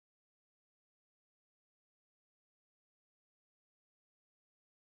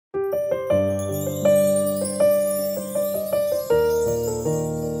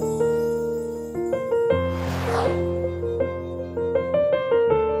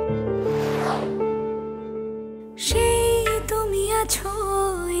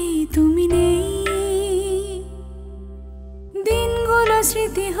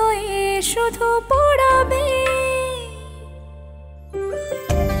শুধু পড়াবে।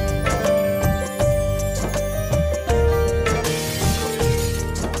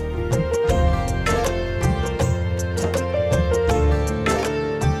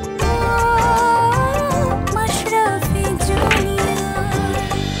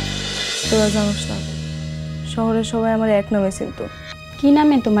 তোরা জানোস না, শহরের সবাই আমার এক নামে চিনত। কি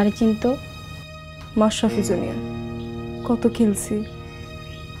নামে তোমার চিনত? মাশরাফি জুনিয়র। কত খেলছি,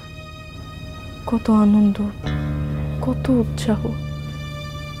 কত আনন্দ, কত উৎসাহ,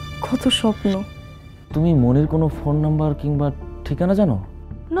 কত স্বপ্ন। তুমি মনির কোনো ফোন নাম্বার কিংবা ঠিকানা জানো?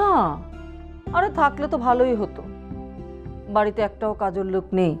 না, আরে থাকলে তো ভালোই হতো। বাড়িতে একটাও কাজের লোক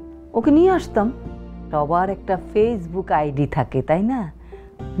নেই, ওকে নিয়ে আসতাম। সবার একটা ফেসবুক আইডি থাকে, তাই না?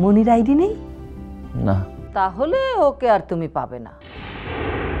 মনির আইডি নেই? না। তাহলে ওকে আর তুমি পাবে না।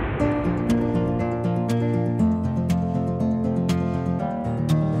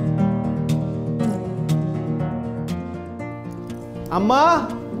 আম্মা,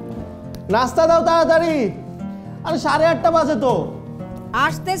 নাস্তা দাও তাড়াতাড়ি। আরে 8:30 বাজে তো।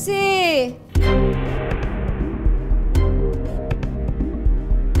 আসতেছি।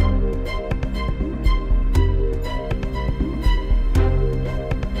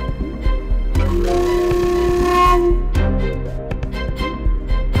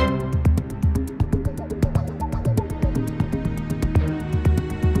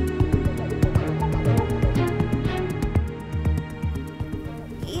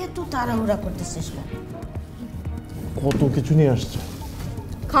 তাড়াহুড়া করতেছিস না? কত কিছু নিয়ে আসছে।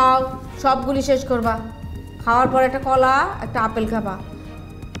 খাও, সবগুলি শেষ করবা। খাওয়ার পর একটা কলা, একটা আপেল খাবা।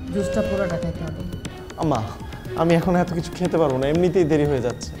 জুসটা পুরোটা খেতে হবে। আম্মা, আমি এখন এত কিছু খেতে পারবো না, এমনিতেই দেরি হয়ে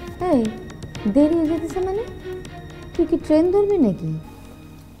যাচ্ছে। এই দেরি হয়ে যেতেছে মানে? তুই কি ট্রেন ধরবি নাকি?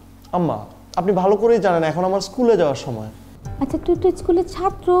 আম্মা, আপনি ভালো করেই জানেন এখন আমার স্কুলে যাওয়ার সময়। আচ্ছা, তুই তো স্কুলের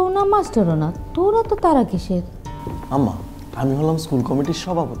ছাত্রও না মাস্টারও না, তোরা তো তারা কিসের? আম্মা, আমি হলাম স্কুল কমিটির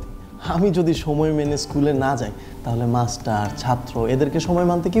সভাপতি। আমি যদি সময় মেনে স্কুলে না যাই তাহলে মাস্টার ছাত্র এদেরকে সময়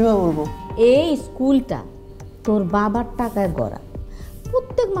মানতে কিভাবে বলবো? এই স্কুলটা তোর বাবার টাকায় গড়া।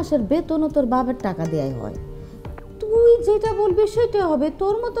 প্রত্যেক মাসের বেতনও তোর বাবার টাকা দেওয়াই হয়। তুই যেটা বলবি সেটা হবে,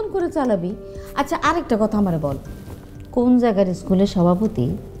 তোর মতন করে চালাবি। আচ্ছা, আরেকটা কথা আমারে বল, কোন জায়গার স্কুলের সভাপতি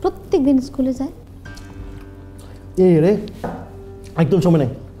প্রত্যেক দিন স্কুলে যায়? এই রে, একদম সময়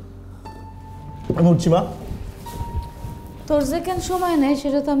নেই, আমি উঠছি। মা, তোর যে কেন সময় নেই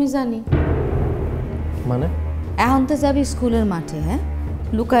সেটা তো আমি জানি। মানে? এখন তো যাবি স্কুলের মাঠে, হ্যাঁ?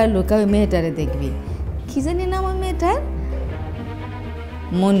 লুকায় লুকায় মেয়েটারে দেখবি। কি জানি নাম ওই মেয়েটার?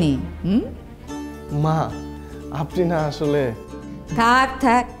 মনি। মা, আপনি না আসলে। থাক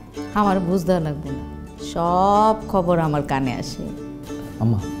থাক, আমার বুঝতে লাগবে না, সব খবর আমার কানে আসে।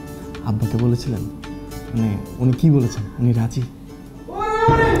 আম্মা, আব্বাকে বলেছিলেন? মানে উনি কি বলেছেন? উনি রাজি?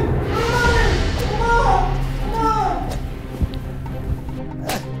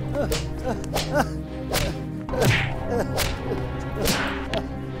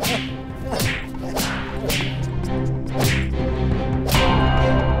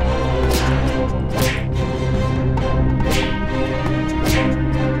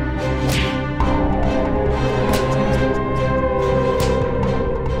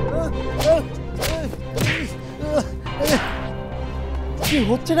 কি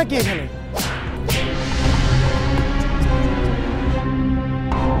হচ্ছে নাকি এখানে?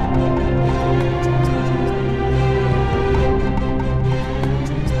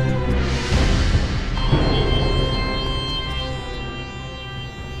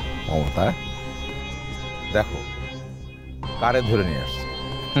 মমতা, দেখো কারে ধরে নিয়ে আসছে।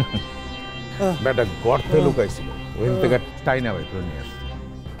 বেটা গর্তে লুকাইছিল, ওইখান থেকে টাইনা বাই ধরে নিয়ে আসছে।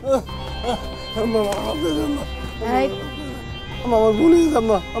 আমার ভুলে গেছে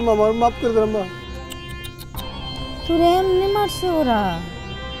আম্মা, আম্মা আমার মাফ করে দেন আম্মা। তোর এমনি মারছে ওরা?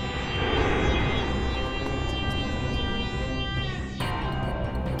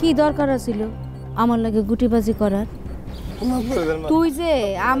 কি দরকার ছিল আমার লাগে গুটিবাজি করার? তুই যে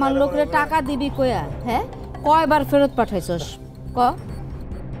আমার লোকের টাকা দিবি কয়া, হ্যাঁ? কয়বার ফেরত পাঠাইছস ক?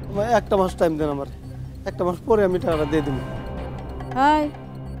 একটা মাস টাইম দেন আমার, একটা মাস পরে আমি টাকাটা দিয়ে দেব। হাই,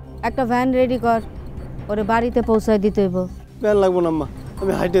 একটা ভ্যান রেডি কর, ওরে বাড়িতে পৌঁছায় দিতে হইব। ভ্যান লাগবো না আম্মা,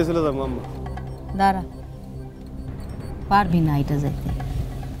 আমি হাইটে চলে যাবো আম্মা। দাঁড়া, পারবি না এটা যাইতে।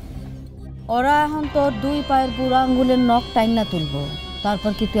 ওরা এখন তোর 2 পায়ের বুড়ো আঙ্গুলের নখ টাইনা তুলবো,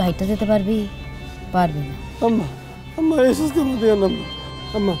 তারপর কি তুই হাইটে যেতে পারবি? পারবি না। আম্মা, আম্মা এই শাস্তি আমার দিয়ে না আম্মা।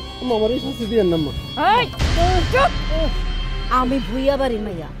 আম্মা, আম্মা আমার এই শাস্তি দিয়ে না আম্মা। আমি ভুইয়া বাড়ি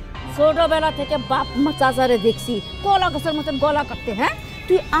মাইয়া, ছোটবেলা থেকে বাপ মা চাচারে দেখছি কলা গাছের মতন গলা কাটতে। হ্যাঁ,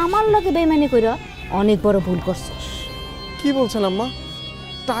 তুই আমার লগে বেইমানি কইরা অনেক বড় ভুল করছিস। কি বলছেন আম্মা?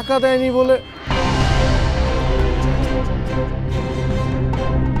 টাকা দেয়নি বলে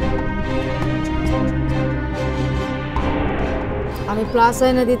আমি প্লাস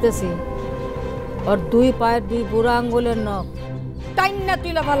আইনে দিতেছি আর 2 পায়ের 2 বুড়া আঙ্গুলের নখ টাইন্না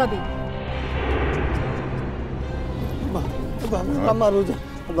তুইলা ফালাবি। আমার রোজা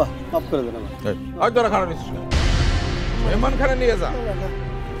বাবা মাফ করে দেন আমার আর তোরা খারাপ নিস মেহমান খানে নিয়ে যা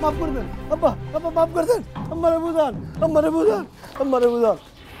মাফ করে দেন আব্বা আব্বা মাফ করে দেন আমারে বুঝান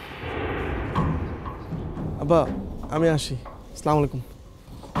আব্বা আমি আসি আসসালামু আলাইকুম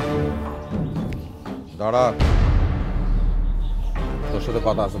দাঁড়া তোর সাথে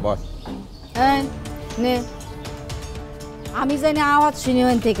কথা আছে বস এই নে আমি জানি আওয়াজ শুনি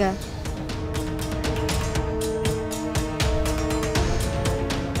ওখান থেকে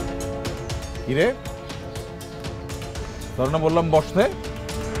কিরে তোর না বললাম বসতে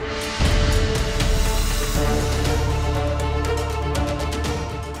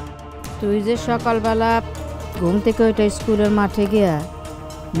তুই যে সকালবেলা ঘুম থেকে ওইটা স্কুলের মাঠে গিয়া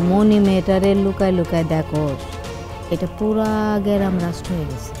মনি মেয়েটারে লুকায় লুকায় দেখোস এটা পুরা গ্রাম রাষ্ট্র হয়ে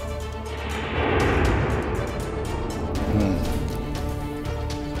গেছে।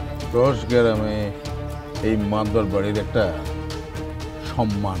 দশ গ্রামে এই মাদর বাড়ির একটা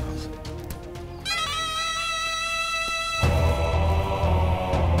সম্মান আছে।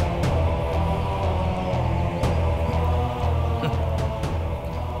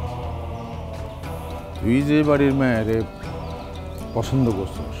 তুই যে বাড়ির মেয়েরে পছন্দ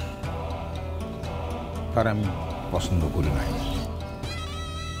করছিস তার আমি পছন্দ করি নাই।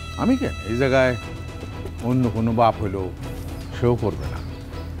 আমি কেন এই জায়গায় অন্য কোনো বাপ হইলেও সেও করবে না।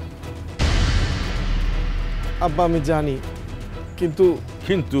 আব্বা আমি জানি কিন্তু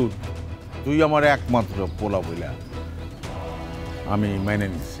কিন্তু তুই আমার একমাত্র পোলা বইলা আমি মেনে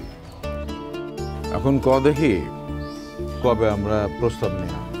নিচ্ছি। এখন দেখি কবে আমরা প্রস্তাব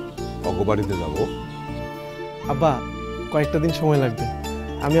নিয়ে অগবাড়িতে যাব। আব্বা কয়েকটা দিন সময় লাগবে,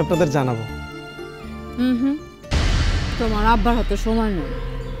 আমি আপনাদের জানাবো। তোমার আব্বার হাতে সময় নেই।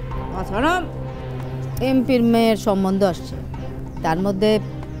 তাছাড়া এমপির মেয়ের সম্বন্ধ আসছে, তার মধ্যে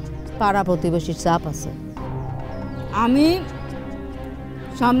পাড়া প্রতিবেশীর চাপ আছে। আমি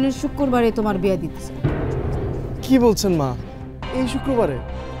সামনের শুক্রবারে তোমার বিয়ে দিতেছি। কি বলছেন মা, এই শুক্রবারে?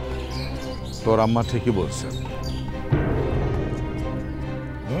 তোর আম্মা ঠিকই বলছে।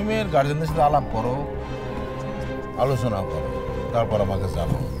 তুমি মেয়ের গার্জেনদের সাথে আলাপ করো, আলোচনা করো, তারপর আমাকে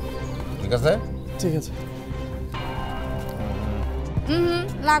জানো, ঠিক আছে? ঠিক আছে।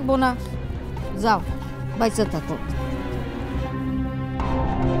 লাগবো না, যাও বাইচে থাকো।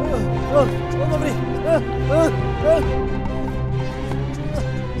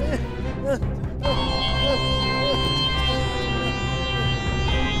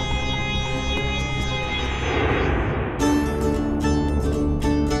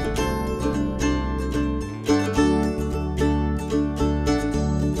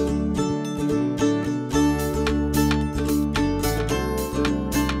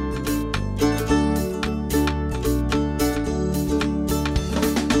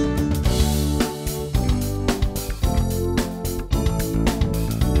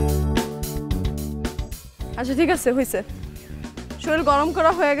 আচ্ছা ঠিক আছে, হয়েছে। শরীর গরম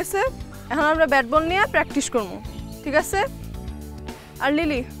করা হয়ে গেছে, এখন আমরা ব্যাট বল নিয়ে প্র্যাকটিস করবো, ঠিক আছে? আর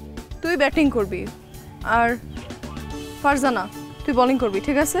লিলি তুই ব্যাটিং করবি, আর ফারজানা তুই বোলিং করবি,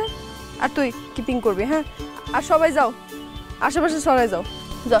 ঠিক আছে? আর তুই কিপিং করবি, হ্যাঁ? আর সবাই যাও, আশেপাশে সবাই যাও,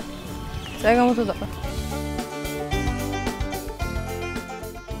 যা জায়গা মতো যাও।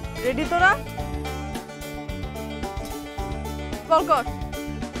 রেডি তোরা? বল কর।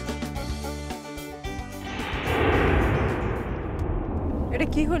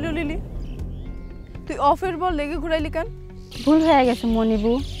 এটা কি হলো লিলি, তুই অফের বল লেগে ঘুরাইলি কেন? ভুল হয়ে গেছে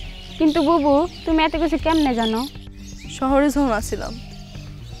মনিবু, কিন্তু বুবু তুমি এত কিছু কেমনে জানো? শহরে যখন আসছিলাম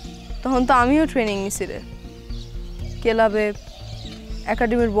তখন তো আমিও ট্রেনিং নিছি রে, ক্লাবে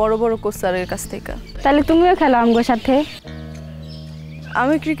একাডেমির বড় বড় কোচারের কাছ থেকে। তাহলে তুমিও খেলো আমগোর সাথে?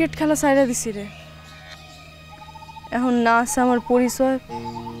 আমি ক্রিকেট খেলা ছাইড়া দিছি রে, এখন না আছে আমার পরিচয়,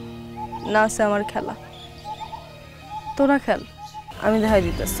 না আছে আমার খেলা। তোরা খেল, আমি দেখাই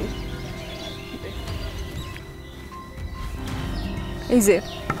দিতেছি। এই যে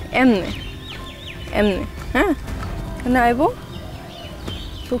এমনে এমনে, হ্যাঁ? এখানে আইব,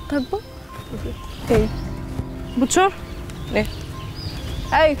 চুপ থাকবো, এই বুঝছো? নে,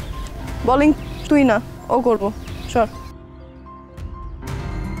 এই বোলিং তুই না, ও করবো, সর।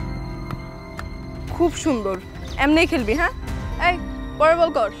 খুব সুন্দর, এমনি খেলবি, হ্যাঁ? এই পরে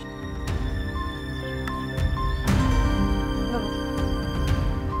বল কর।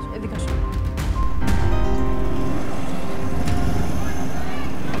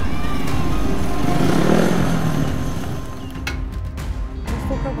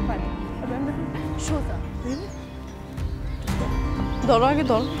 ফোকা পানি সোজা ধরো আগে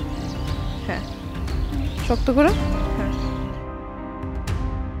ধরো হ্যাঁ শক্ত করে হ্যাঁ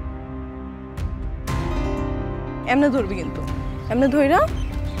এমনি ধরবি কিন্তু এমনি ধইরা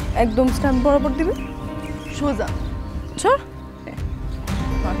একদম স্ট্যাম্প বরাবর দিবি সোজা চল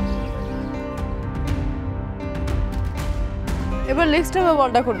এবার লেগ স্টেপে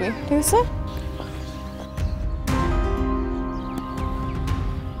বলটা করবি ঠিক আছে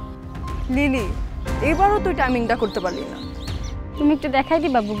লিলি এবারও তুই টাইমিংটা করতে পারলি না তুমি একটু দেখাই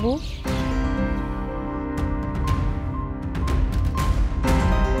দিবা বুবু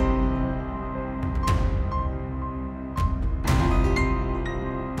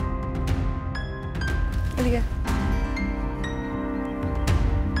এদিকে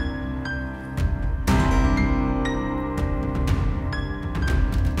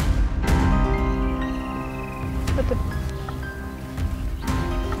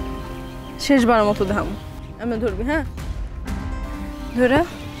শেষবার মতো ধাম আমি ধরবি হ্যাঁ ধরে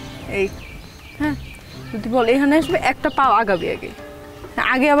এই হ্যাঁ যদি বল এখানে আসবে একটা পা আগাবি আগে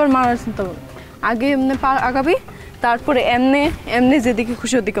আগে আবার মারার চিন্তা করবি আগে এমনি পা আগাবি তারপরে এমনি এমনি যেদিকে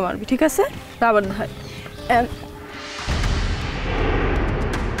খুশি ওদিকে মারবি ঠিক আছে আবার ধার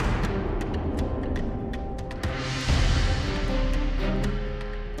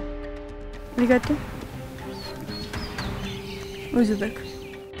ঠিক আছে ওই যে দেখ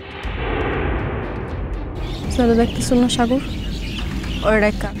চলো দেখতেছো না সাগর ওর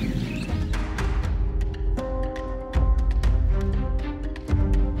একটা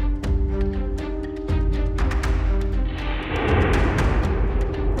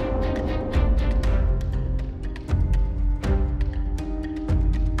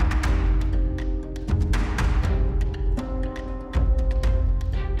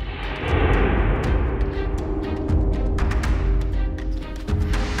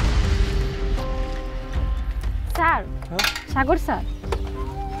স্যার সাগর স্যার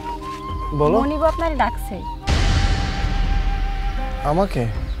বলো মনিবু আপনারে ডাকছে আমাকে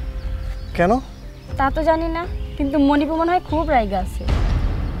কেন তা তো জানি না কিন্তু মনিবু মনে হয় খুব রাইগা আছে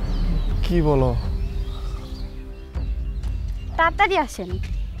কি বলো তাড়াতাড়ি আসেন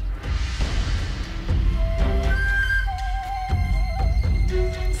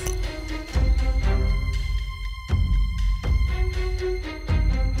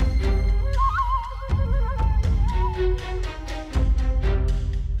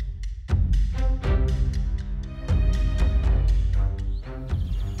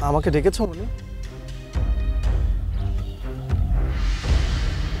আমাকে ডেকেছো মনি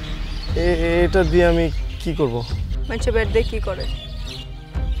এটা দিয়ে আমি কি করব মানুষে ব্যাট দিয়ে কি করে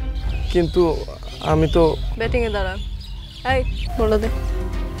কিন্তু আমি তো ব্যাটিংয়ে দাঁড়ান এই বলে দে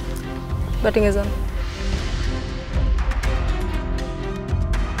ব্যাটিংয়ে যান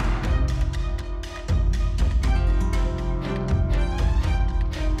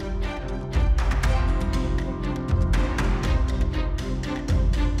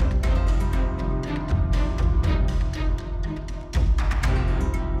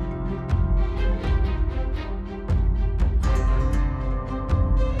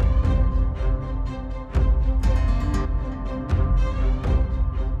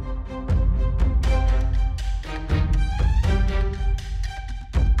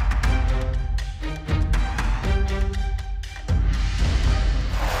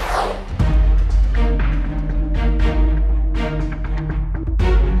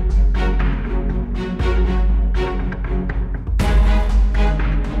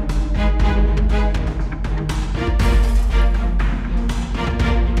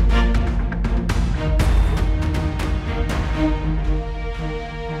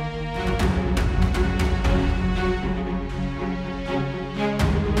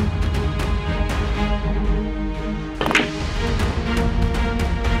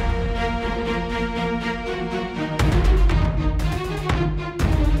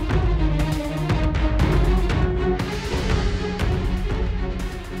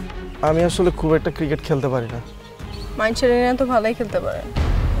আমি আসলে খুব একটা ক্রিকেট খেলতে পারি না মানুষের এনে তো ভালোই খেলতে পারেন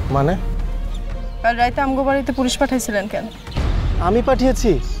মানে আর রাইতে আমগো বাড়িতে পুলিশ পাঠাইছিলেন কেন আমি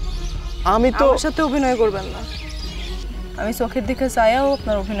পাঠিয়েছি আমি তো আমার সাথে অভিনয় করবেন না আমি চোখের দিকে চাইয়াও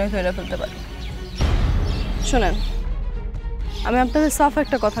আপনার অভিনয় করে ফেলতে পারি শুনেন আমি আপনাদের সাফ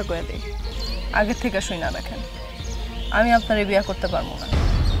একটা কথা কয়ে দিই আগের থেকে শুই না রাখেন আমি আপনার এই বিয়ে করতে পারবো না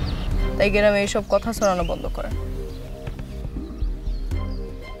তাই গ্রামে এইসব কথা ছড়ানো বন্ধ করেন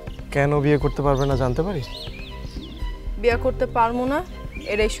কেন বিয়ে করতে পারবে না জানতে পারি বিয়ে করতে পারবো না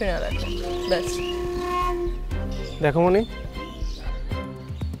এটাই শুনে রাখেন ব্যাস দেখো মনি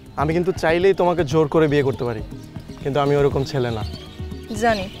আমি কিন্তু চাইলেই তোমাকে জোর করে বিয়ে করতে পারি কিন্তু আমি ওরকম ছেলে না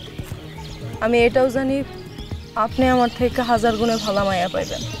জানি, আমি এটাও জানি আপনি আমার থেকে 1000 গুণে ভালো মায়া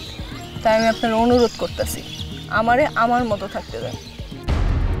পাইবেন। তাই আমি আপনার অনুরোধ করতেছি, আমারে আমার মতো থাকতে দেন।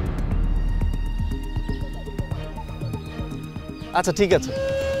 আচ্ছা ঠিক আছে,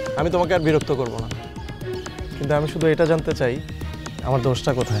 আমি তোমাকে আর বিরক্ত করব না, কিন্তু আমি শুধু এটা জানতে চাই আমার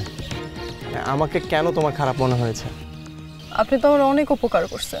দোষটা কোথায়, আমাকে কেন তোমার খারাপ মনে হয়েছে? আপনি তো আমার অনেক উপকার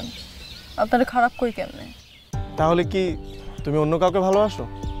করছেন, আপনার খারাপ কই কেমনে? তাহলে কি তুমি অন্য কাউকে ভালোবাসো?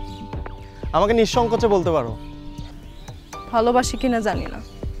 আমাকে নিঃসংকোচে বলতে পারো। ভালোবাসি কিনা জানি না,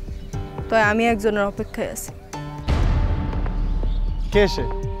 তাই আমি একজনের অপেক্ষায় আছি। কে সে?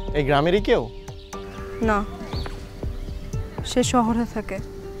 এই গ্রামেরই কেউ? না, সে শহরে থাকে,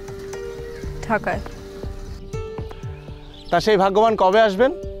 ঢাকায়। তা সেই ভাগ্যবান কবে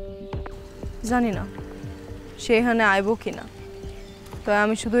আসবেন? জানি না সে এখানে আইব কিনা, তাই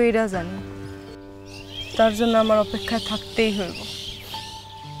আমি শুধু এরা জানি, তার জন্য আমার অপেক্ষায় থাকতেই হইব।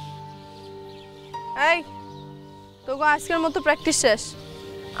 এই তোকে আজকের মতো প্র্যাকটিস শেষ,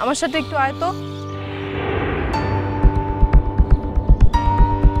 আমার সাথে একটু আয় তো।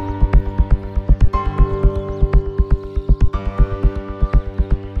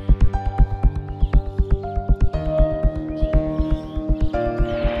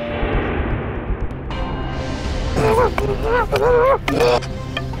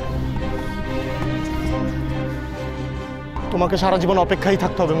 তোমাকে সারা জীবন অপেক্ষায়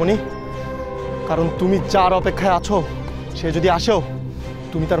থাকতে হবে মনি, কারণ তুমি যার অপেক্ষায় আছো সে যদি আসেও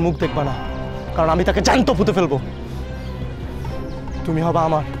তুমি তার মুখ দেখবা না, কারণ আমি তাকে জ্যান্ত পুঁতে ফেলবো। তুমি হবে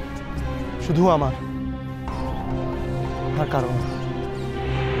আমার, শুধু আমার, আর কারণ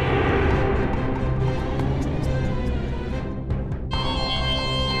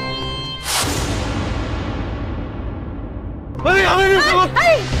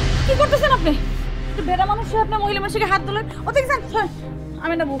কি করতেছেন আপনি? বেড়া মানুষ হয়ে আপনি মহিলা মানুষকে হাত দিলেন। ওদিকে যান।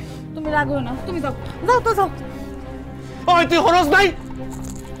 আমি নেবো, তুমি রাগ হও না, তুমি যাও, যাও তো যাও। ওই তুই হরস নাই,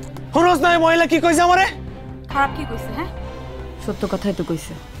 হরস নাই, মহিলা কি কইছে আমারে? খারাপ কি কইছে? হ্যাঁ, সত্য কথাই তো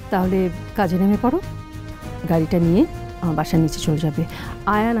কইছে। তাহলে কাজে নেমে পড়ো, গাড়িটা নিয়ে আমার বাসার নিচে চলে যাবে।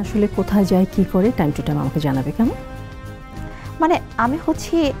 আয়ান আসলে কোথায় যায় কি করে টাইম টু টাইম আমাকে জানাবে, কেমন? মানে আমি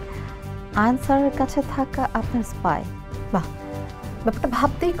হচ্ছি আয়ান স্যারের কাছে থাকা আপনার স্পাই। বাহ, ব্যাপারটা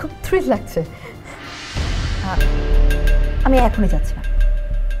ভাবতেই খুব থ্রিল লাগছে। আমি এখনই যাচ্ছি না।